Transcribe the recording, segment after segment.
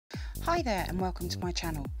Hi there and welcome to my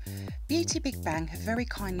channel. Beautybigbang have very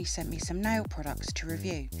kindly sent me some nail products to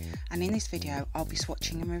review, and in this video I'll be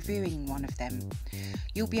swatching and reviewing one of them.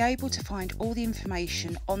 You'll be able to find all the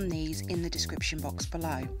information on these in the description box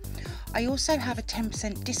below. I also have a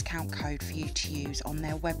 10% discount code for you to use on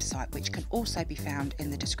their website, which can also be found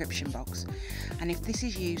in the description box, and if this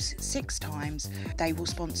is used 6 times they will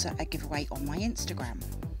sponsor a giveaway on my Instagram.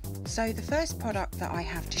 So the first product that I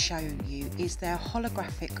have to show you is their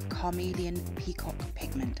Holographic Chameleon Peacock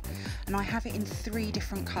Pigment, and I have it in 3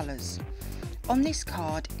 different colours. On this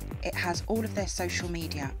card it has all of their social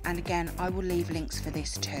media, and again I will leave links for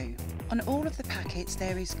this too. On all of the packets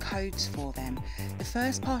there is codes for them. The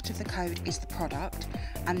first part of the code is the product,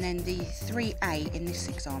 and then the 3A in this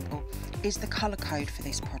example is the colour code for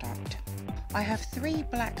this product. I have 3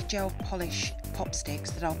 black gel polish pop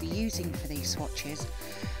sticks that I'll be using for these swatches,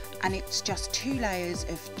 and it's just 2 layers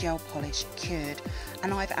of gel polish cured,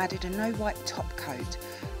 and I've added a no wipe top coat,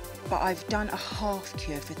 but I've done a half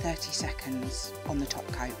cure for 30 seconds on the top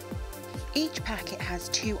coat. Each packet has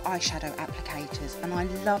 2 eyeshadow applicators, and I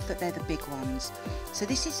love that they're the big ones. So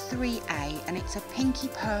this is 3A and it's a pinky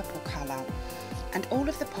purple colour, and all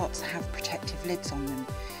of the pots have protective lids on them.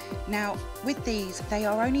 Now with these they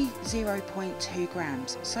are only 0.2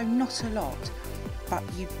 grams, so not a lot, but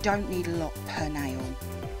you don't need a lot per nail.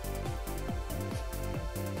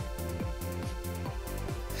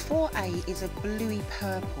 4A is a bluey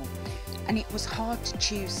purple, and it was hard to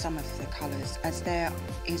choose some of the colours as there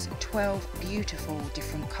is 12 beautiful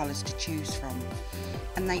different colours to choose from,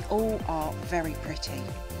 and they all are very pretty.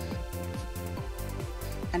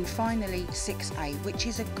 And finally 6A, which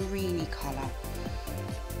is a greeny colour.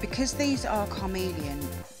 Because these are chameleon,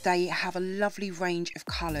 they have a lovely range of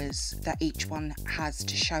colours that each one has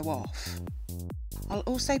to show off. I'll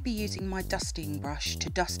also be using my dusting brush to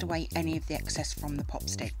dust away any of the excess from the pop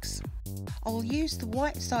sticks. I'll use the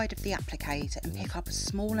white side of the applicator and pick up a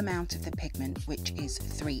small amount of the pigment, which is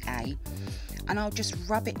 3A, and I'll just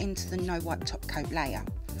rub it into the no wipe top coat layer.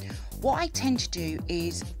 What I tend to do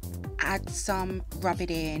is add some, rub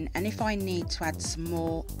it in, and if I need to add some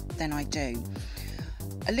more then I do.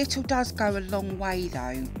 A little does go a long way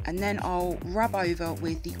though, and then I'll rub over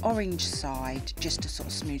with the orange side just to sort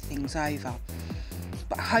of smooth things over.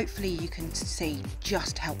 But hopefully you can see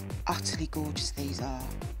just how utterly gorgeous these are.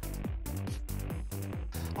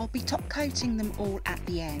 I'll be top coating them all at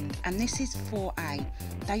the end, and this is 4A.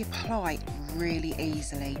 They apply really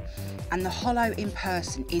easily, and the hollow in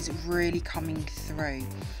person is really coming through.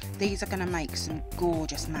 These are going to make some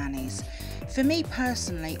gorgeous manis. For me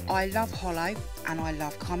personally, I love hollow and I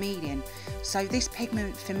love chameleon, so this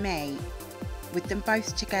pigment for me, with them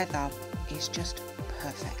both together, is just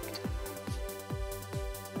perfect.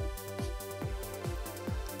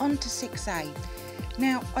 On to 6A.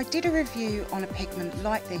 Now I did a review on a pigment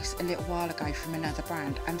like this a little while ago from another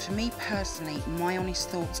brand, and for me personally my honest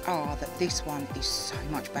thoughts are that this one is so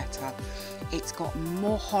much better. It's got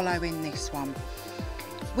more hollow in this one.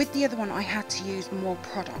 With the other one I had to use more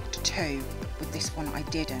product too, with this one I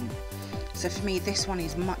didn't. So for me this one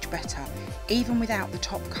is much better. Even without the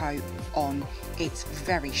top coat on, it's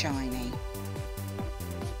very shiny.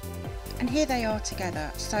 And here they are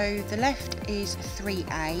together. So the left is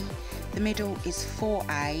 3A, the middle is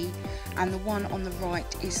 4A, and the one on the right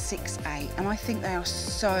is 6A, and I think they are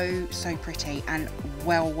so pretty and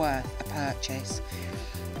well worth a purchase.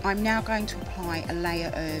 I'm now going to apply a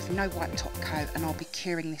layer of no wipe top coat, and I'll be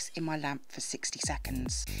curing this in my lamp for 60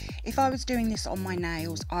 seconds. If I was doing this on my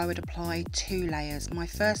nails I would apply 2 layers. My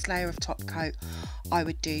first layer of top coat I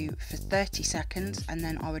would do for 30 seconds, and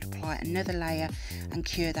then I would apply another layer and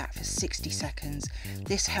cure that for 60 seconds.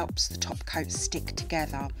 This helps the top coat stick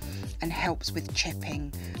together and helps with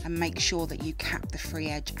chipping, and make sure that you cap the free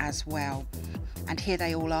edge as well. And here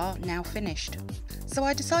they all are now finished. So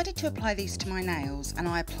I decided to apply these to my nails, and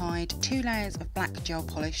I applied 2 layers of black gel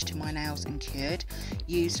polish to my nails and cured,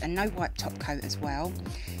 used a no wipe top coat as well.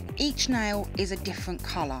 Each nail is a different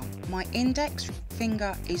colour. My index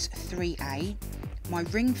finger is 3A, my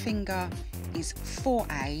ring finger is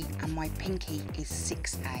 4A, and my pinky is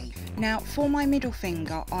 6A. Now for my middle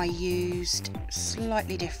finger I used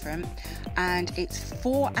slightly different, and it's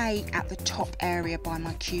 4A at the top area by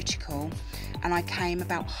my cuticle, and I came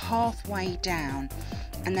about halfway down,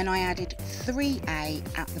 and then I added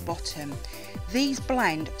 3A at the bottom. These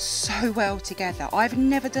blend so well together. I've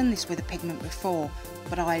never done this with a pigment before,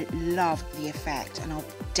 but I love the effect, and I'll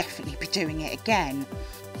definitely be doing it again.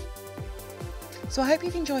 So I hope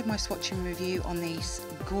you've enjoyed my swatch and review on these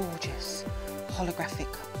gorgeous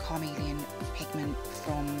holographic chameleon pigment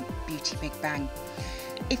from Beautybigbang.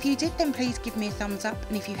 If you did, then please give me a thumbs up,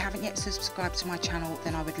 and if you haven't yet subscribed to my channel,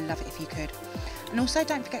 then I would love it if you could. And also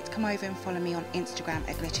don't forget to come over and follow me on Instagram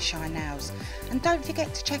at glittershinenails, and don't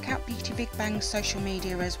forget to check out Beautybigbang's social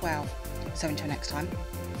media as well. So until next time,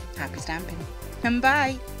 happy stamping and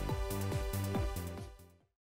bye!